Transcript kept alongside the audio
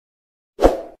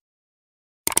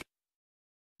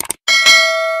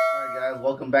guys,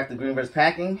 welcome back to Greenverse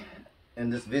Packing. In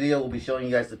this video, we'll be showing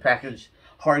you guys the packaged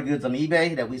hard goods on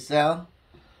eBay that we sell.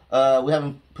 We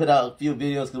haven't put out a few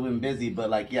videos because we've been busy, but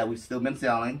we've still been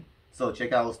selling. So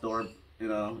check out our store,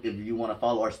 if you want to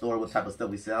follow our store, what type of stuff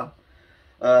we sell.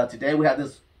 Today we have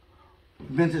this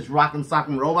vintage Rockin'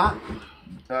 Sockin' robot.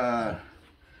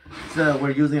 So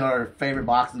we're using our favorite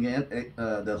box again,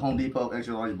 the Home Depot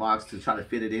extra large box, to try to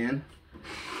fit it in.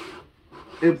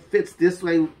 It fits this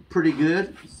way pretty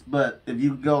good, but if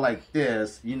you go like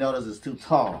this, you notice it's too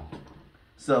tall.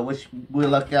 So which we'll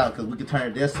luck out because we can turn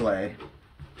it this way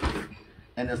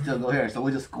and it'll still go here. So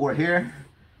we just score here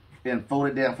and fold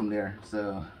it down from there.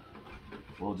 So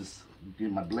we'll just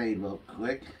get my blade real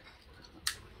quick.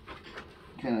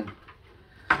 Because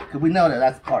we know that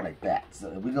that's part like that.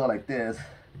 So if we go like this,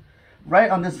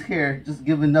 right on this here, just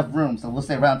give enough room. So we'll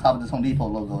say right on top of this Home Depot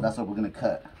logo, that's what we're gonna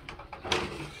cut.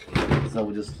 So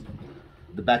we just,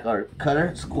 the back of our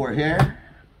cutter, score here.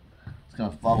 It's gonna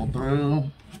follow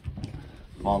through,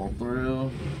 follow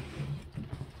through,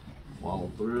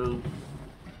 follow through,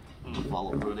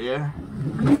 follow through there.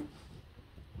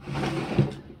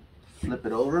 Flip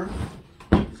it over.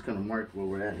 Just gonna mark where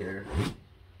we're at here.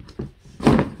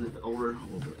 Flip it over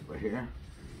right here.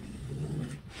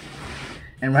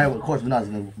 And right, of course, we're not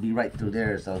gonna be right through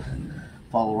there, so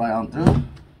follow right on through.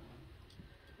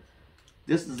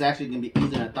 This is actually going to be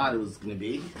easier than I thought it was going to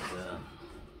be.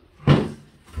 Got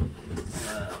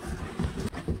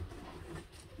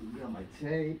my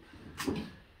tape.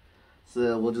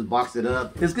 So we'll just box it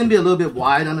up. It's going to be a little bit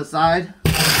wide on the side,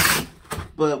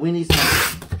 but we need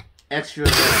some extra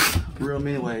room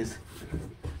anyways.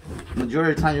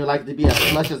 Majority of the time you like it to be as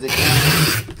flush as it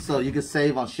can, so you can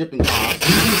save on shipping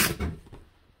costs.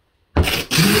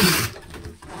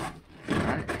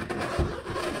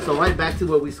 So right back to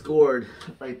where we scored,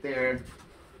 right there,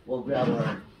 we'll grab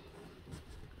our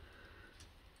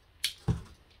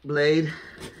blade.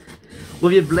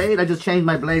 With your blade, I just changed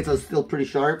my blade so it's still pretty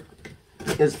sharp.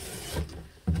 The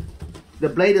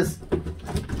blade is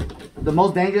the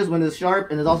most dangerous when it's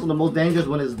sharp, and it's also the most dangerous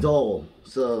when it's dull.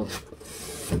 So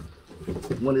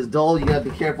when it's dull, you gotta be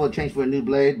careful to change for a new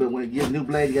blade, but when you get a new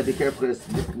blade, you gotta be careful because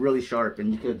it's really sharp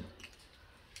and you could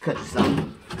cut yourself.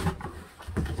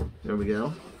 There we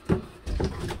go.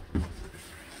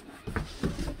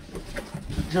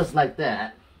 Just like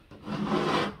that,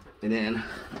 and then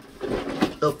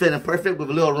it'll fit in perfect with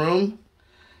a little room.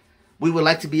 We would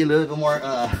like to be a little bit more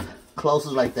closer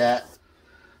like that,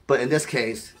 but in this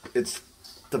case, it's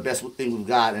the best thing we've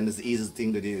got, and it's the easiest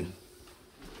thing to do.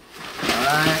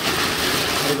 Alright,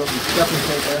 there goes some stuffing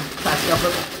paper. Try to stuff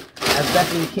it as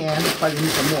best as you can. Probably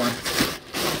need some more.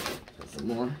 Some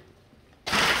more.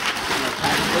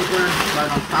 Paper right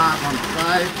on top, on the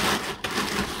side.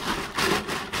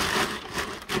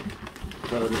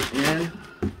 Throw this in.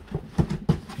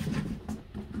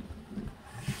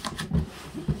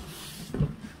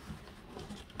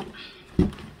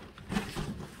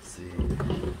 Let's see.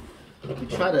 We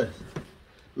try to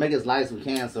make it as light as we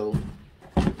can so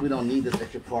we don't need this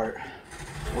extra part.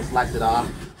 We'll slice it off,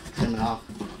 trim it off.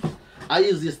 I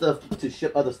use this stuff to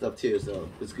ship other stuff too, so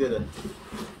it's good to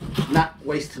not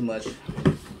waste too much.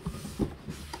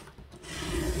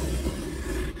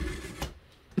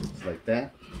 Just like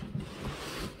that.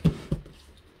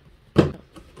 There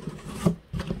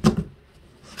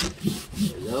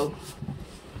we go.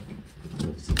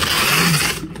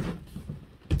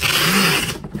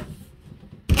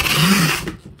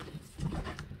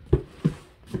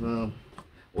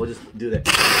 We'll just do the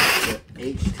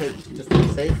H tape just to be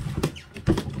safe.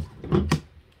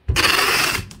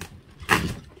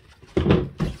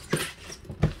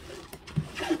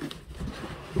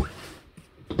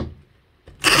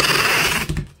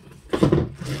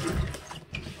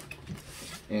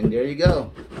 And there you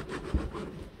go.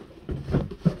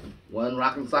 One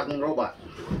Rockin' Sockin' robot.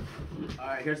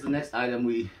 Alright, here's the next item.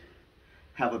 We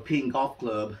have a ping golf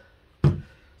club.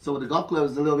 So the golf club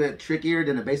is a little bit trickier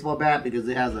than a baseball bat because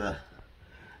it has a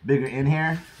bigger end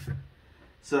here.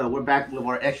 So we're back with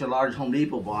our extra large Home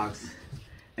Depot box.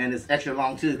 And it's extra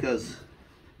long too because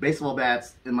baseball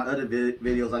bats, in my other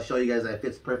videos, I show you guys that it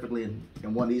fits perfectly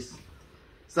in one of these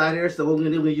side here. So what we're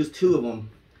going to do, we're going to use two of them.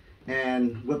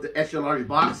 And with the extra large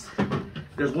box,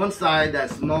 there's one side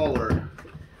that's smaller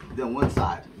than one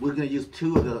side. We're going to use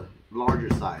two of the larger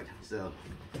side. So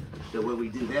the way we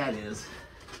do that is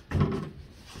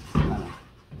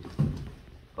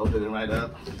open it right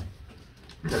up,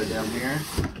 cut it down here.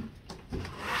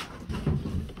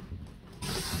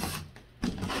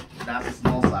 That's the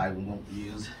small side we won't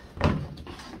use.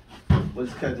 We'll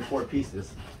just cut it to 4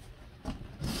 pieces.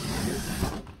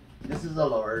 This is a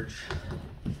large.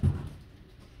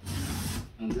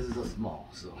 and this is a small.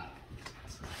 So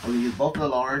I'm gonna use both of the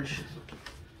large.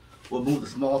 We'll move the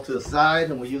small to the side,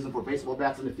 and we'll use them for baseball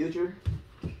bats in the future.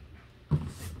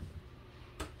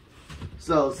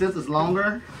 So since it's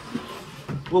longer,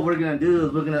 what we're gonna do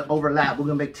is we're gonna overlap. We're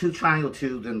gonna make 2 triangle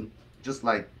tubes and just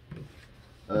like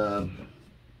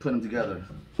put them together.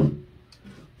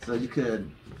 So you could,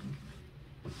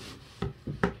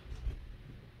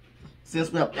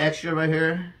 since we have extra right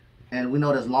here, and we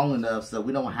know that's long enough, so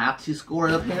we don't have to score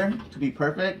it up here to be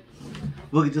perfect.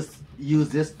 We could just use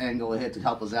this angle ahead to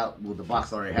help us out with the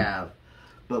box I already have.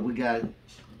 But we got to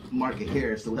mark it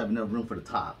here so we have enough room for the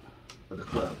top of the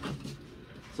club.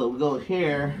 So we go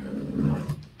here,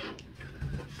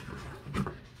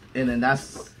 and then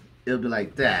it'll be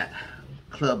like that,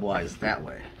 club-wise that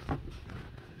way.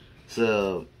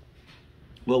 So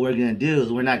what we're gonna do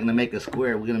is we're not gonna make a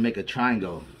square, we're gonna make a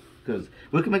triangle. Because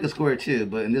we can make a square too,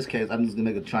 but in this case, I'm just gonna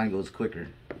make a triangle. It's quicker.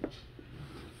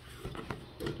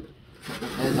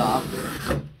 Heads off.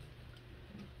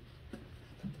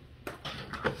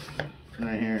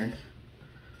 Right here.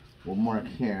 We'll mark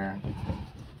here.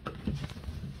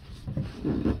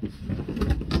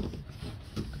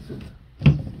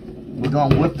 We're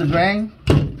gonna whip the grain,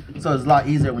 so it's a lot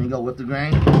easier when you go whip the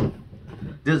grain.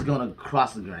 This is gonna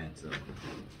cross the grain. So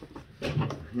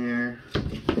here.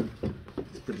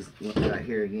 Put this one right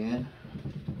here again.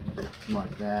 Mark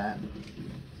that.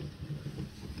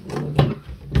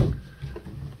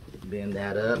 Bend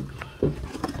that up.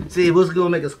 See, if we was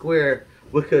gonna make a square,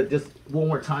 we could just one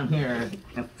more time here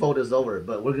and fold this over.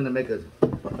 But we're gonna make a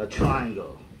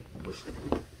triangle. Which,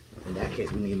 in that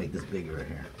case, we need to make this bigger right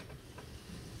here.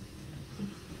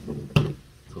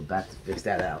 So back to fix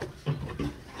that out.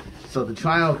 So the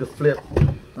triangle could flip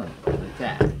like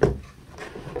that.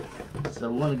 So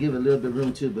we want to give it a little bit of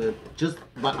room too, but just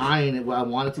by eyeing it where I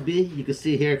want it to be, you can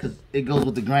see here because it goes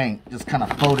with the grain. Just kind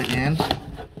of fold it in,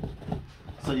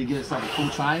 so you get it like a full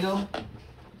triangle.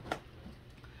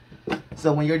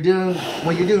 So when you're doing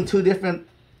 2 different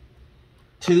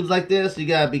tubes like this, you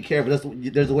gotta be careful.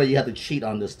 There's a way you have to cheat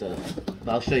on this stuff.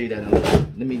 But I'll show you that in a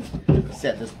minute. Let me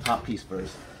set this top piece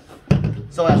first.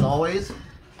 So as always,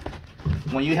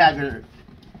 when you have your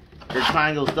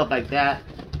triangle stuff like that,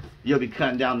 you'll be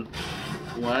cutting down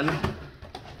 1,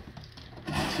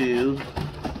 2,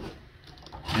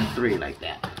 and 3 like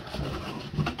that.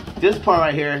 This part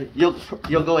right here, you'll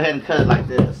go ahead and cut it like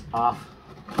this off,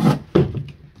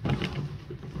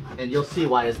 and you'll see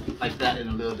why it's like that in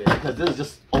a little bit, because this is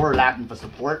just overlapping for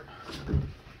support.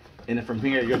 And then from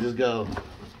here, you'll just go,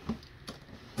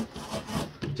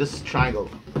 just triangle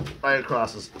right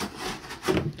across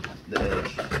the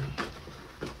edge.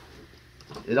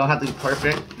 It don't have to be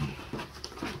perfect,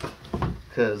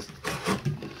 because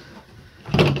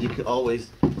you can always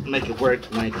make it work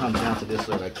when it comes down to this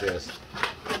way like this,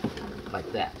 like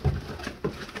that.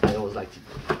 I always like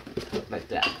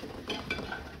that,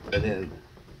 and then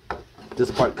this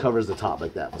part covers the top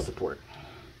like that for support.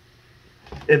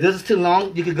 If this is too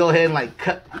long, you could go ahead and like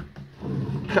cut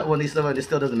one of these stuff, and it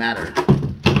still doesn't matter.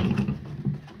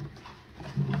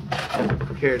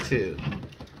 Here too,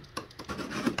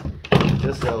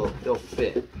 just so it'll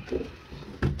fit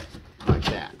like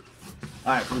that.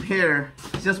 All right, from here,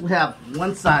 since we have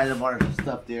one side of our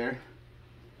stuff there,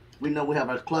 we know we have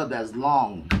our club that's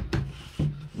longer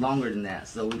than that,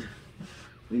 so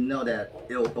we know that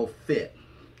it'll fit.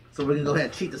 So we're gonna go ahead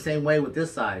and cheat the same way with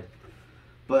this side,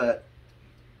 but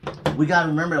we gotta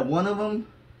remember that one of them,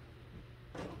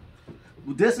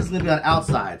 this is gonna be on the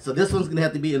outside, so this one's gonna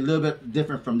have to be a little bit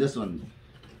different from this one.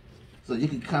 So you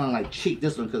can kind of like cheat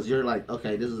this one, because you're like,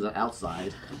 okay, this is the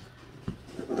outside.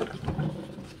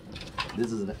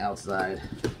 This is the outside.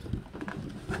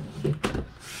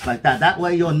 Like that. That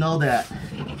way you'll know that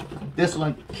this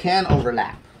one can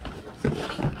overlap.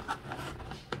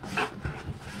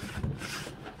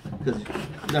 Because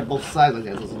they're both sides like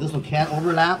that. So this one can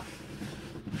overlap.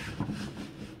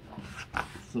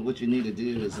 So what you need to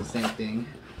do is the same thing.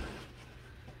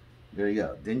 There you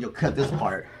go. Then you'll cut this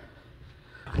part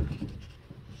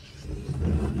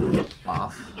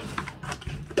off.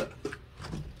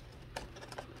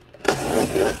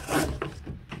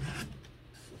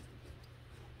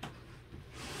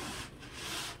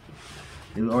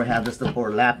 And we already have this stuff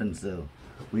overlapping, so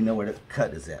we know where the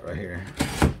cut is at right here.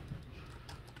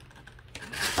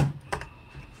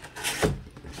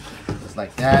 Just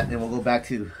like that. Then we'll go back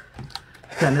to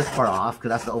cutting this part off, because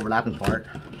that's the overlapping part.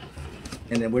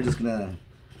 And then we're just gonna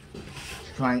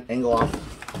try and angle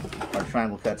off our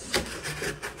triangle cuts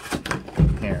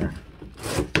here.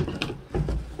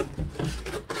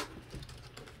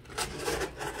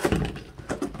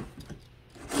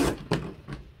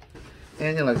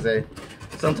 And like I say,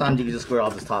 sometimes you can just square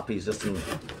off this top piece just so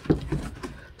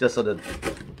the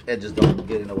edges don't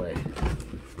get in the way.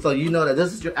 So you know that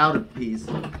this is your outer piece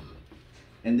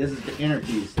and this is the inner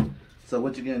piece. So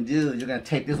what you're gonna do is you're gonna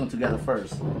tape this one together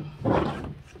first.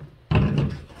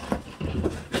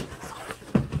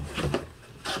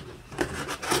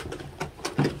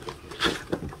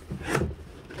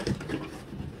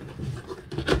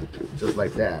 Just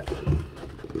like that.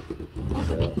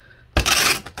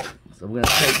 So we're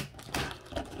gonna take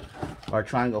our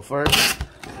triangle first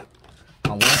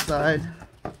on one side.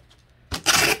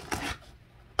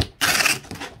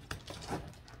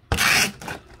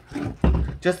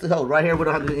 Just to hold right here, we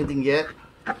don't have to do anything yet.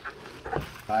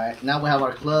 Alright, now we have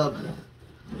our club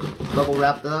bubble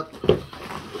wrapped up.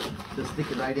 Just stick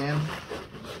it right in.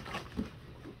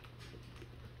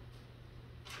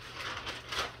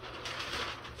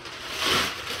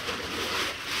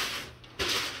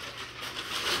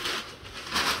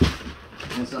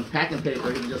 And some packing paper,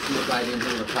 you can just slip right into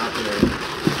the top there.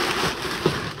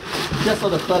 Just so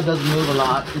the club doesn't move a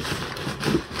lot.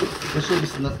 It should be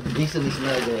decently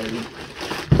snug already.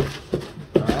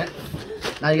 Alright.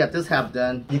 Now you got this half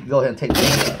done, you can go ahead and take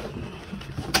this up.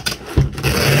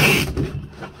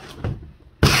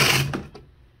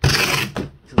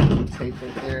 Just a little tape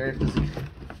right there. Just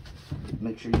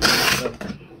make sure you get this stuff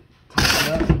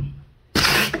tightened up.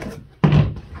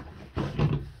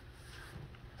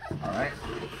 Alright.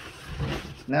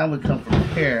 Now we come from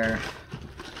here.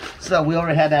 So we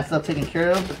already had that stuff taken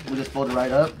care of. We just fold it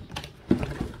right up.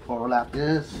 Overlap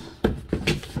this.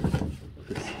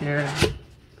 This here.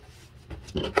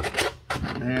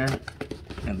 There.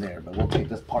 And there. But we'll take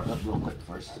this part up real quick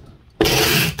first.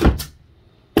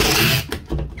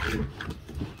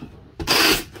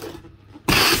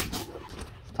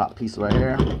 Top piece right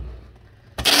here.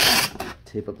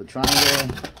 Tape up the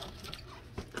triangle.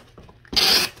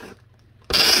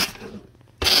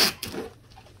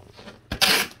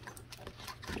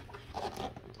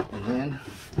 And then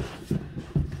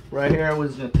right here, we're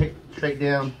just gonna take straight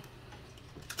down.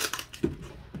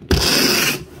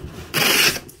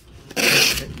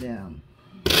 Straight down.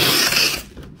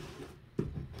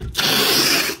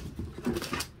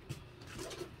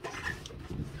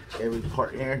 Every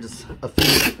part here, just a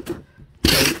few,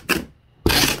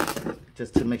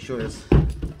 just to make sure it's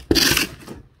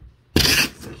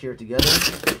secure together.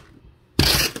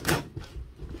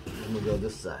 And we'll go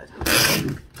this side.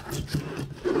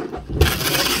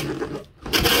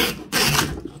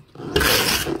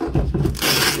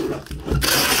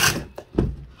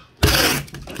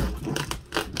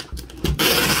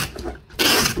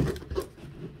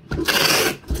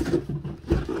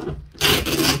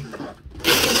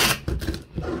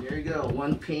 There you go,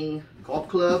 one ping golf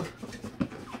club,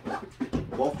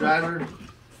 golf driver,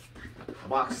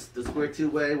 box, the square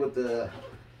two-way with the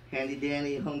handy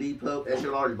dandy Home Depot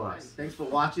extra large box. Thanks for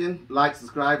watching. Like,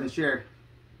 subscribe, and share.